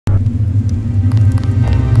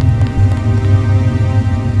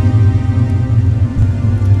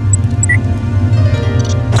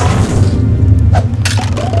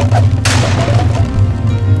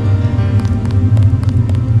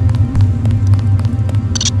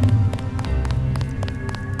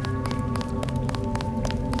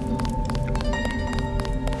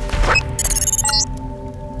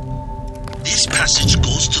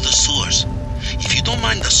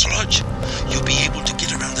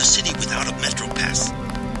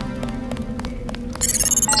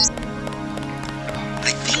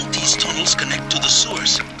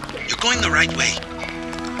right way.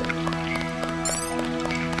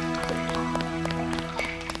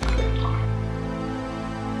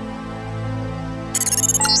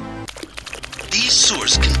 These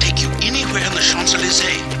sewers can take you anywhere in the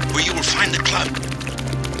Champs-Élysées, where you will find the club.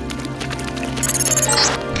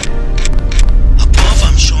 Above,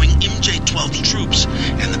 I'm showing MJ-12 troops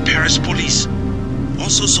and the Paris police.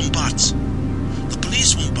 Also some bots. The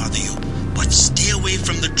police won't bother you, but stay away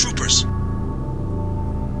from the troopers.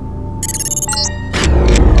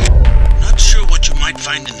 Not sure what you might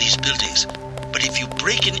find in these buildings, but if you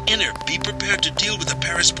break and enter, be prepared to deal with the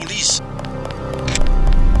Paris police.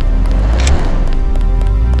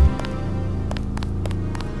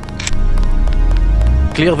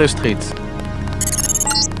 Clear the streets.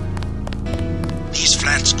 These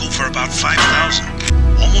flats go for about 5,000.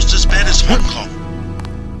 Almost as bad as Hong Kong.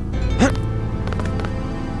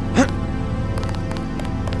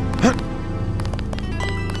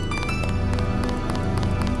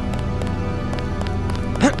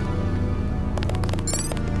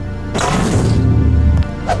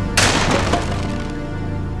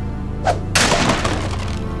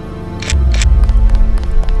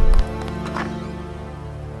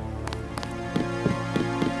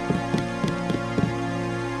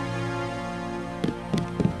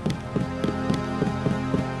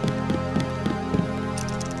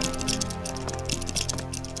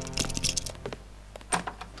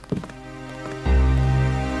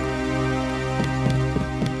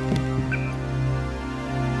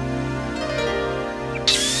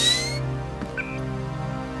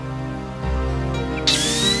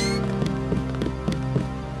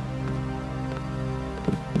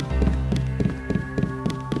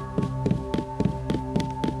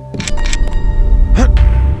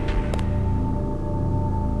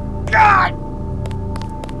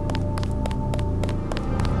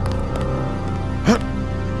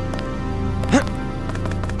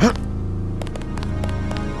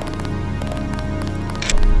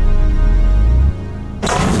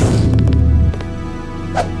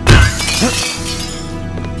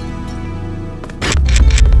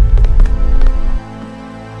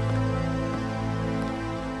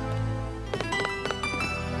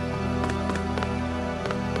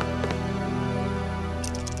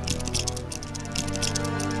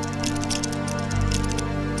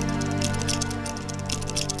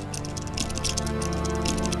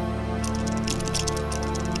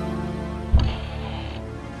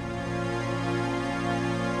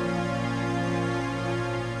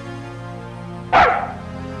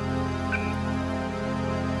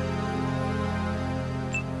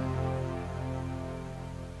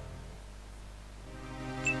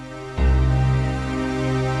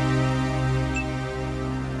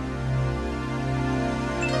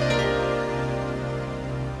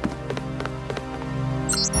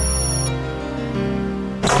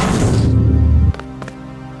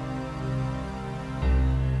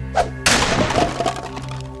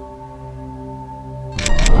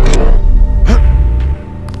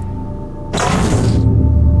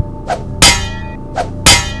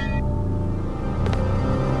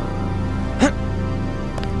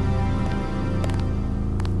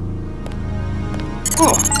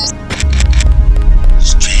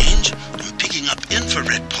 Strange, I'm picking up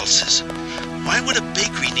infrared pulses. Why would a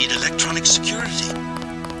bakery need electronic security?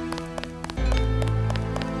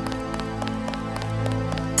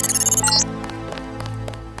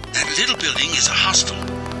 That little building is a hostel,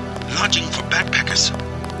 lodging for backpackers.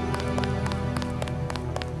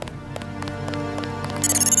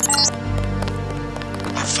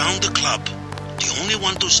 I found the club, the only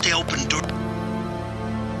one to stay open during.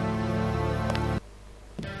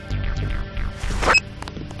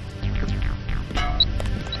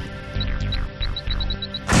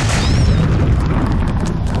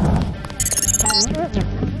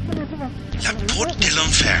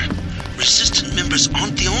 Resistant members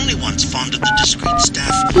aren't the only ones fond of the discreet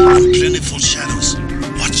staff and plentiful shadows.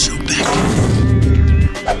 Watch your back.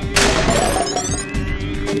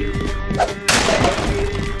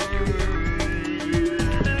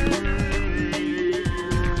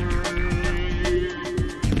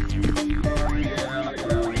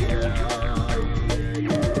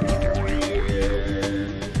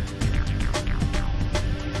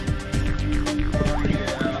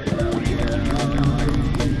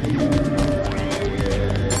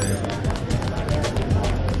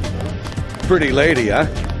 Pretty lady, huh?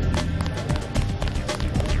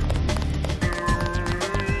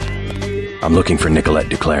 I'm looking for Nicolette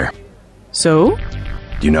Duclair. So?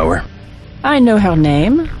 Do you know her? I know her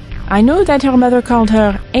name. I know that her mother called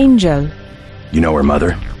her Angel. You know her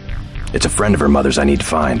mother? It's a friend of her mother's I need to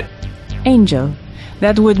find. Angel.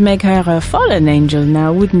 That would make her a fallen angel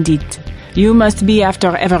now, wouldn't it? You must be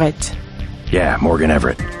after Everett. Yeah, Morgan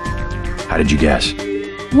Everett. How did you guess?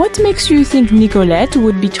 What makes you think Nicolette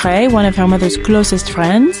would betray one of her mother's closest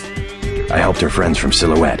friends? I helped her friends from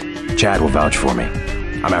Silhouette. Chad will vouch for me.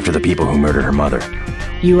 I'm after the people who murdered her mother.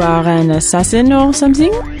 You are an assassin or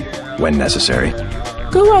something? When necessary.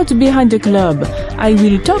 Go out behind the club. I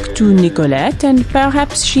will talk to Nicolette and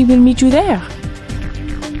perhaps she will meet you there.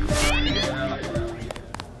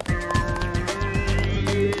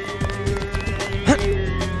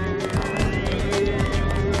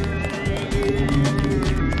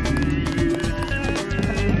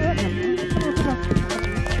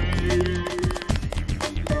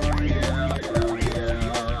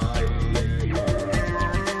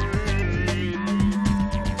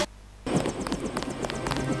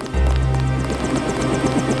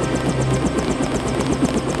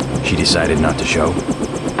 She decided not to show?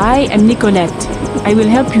 I am Nicolette. I will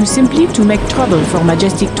help you simply to make trouble for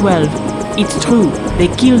Majestic 12. It's true, they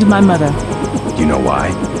killed my mother. Do you know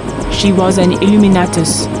why? She was an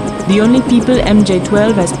Illuminatus. The only people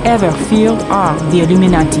MJ12 has ever feared are the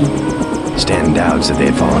Illuminati. Stan Dowd said they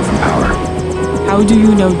had fallen from power. How do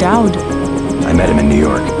you know Dowd? I met him in New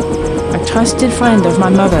York. A trusted friend of my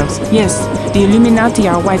mother's. Yes, the Illuminati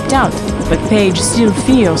are wiped out, but Paige still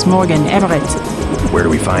fears Morgan Everett. Where do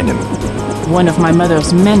we find him? One of my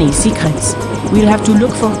mother's many secrets. We'll have to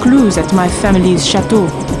look for clues at my family's chateau.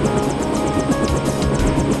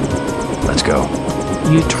 Let's go.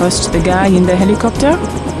 You trust the guy in the helicopter?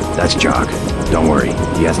 That's Jock. Don't worry,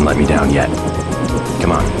 he hasn't let me down yet.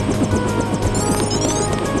 Come on.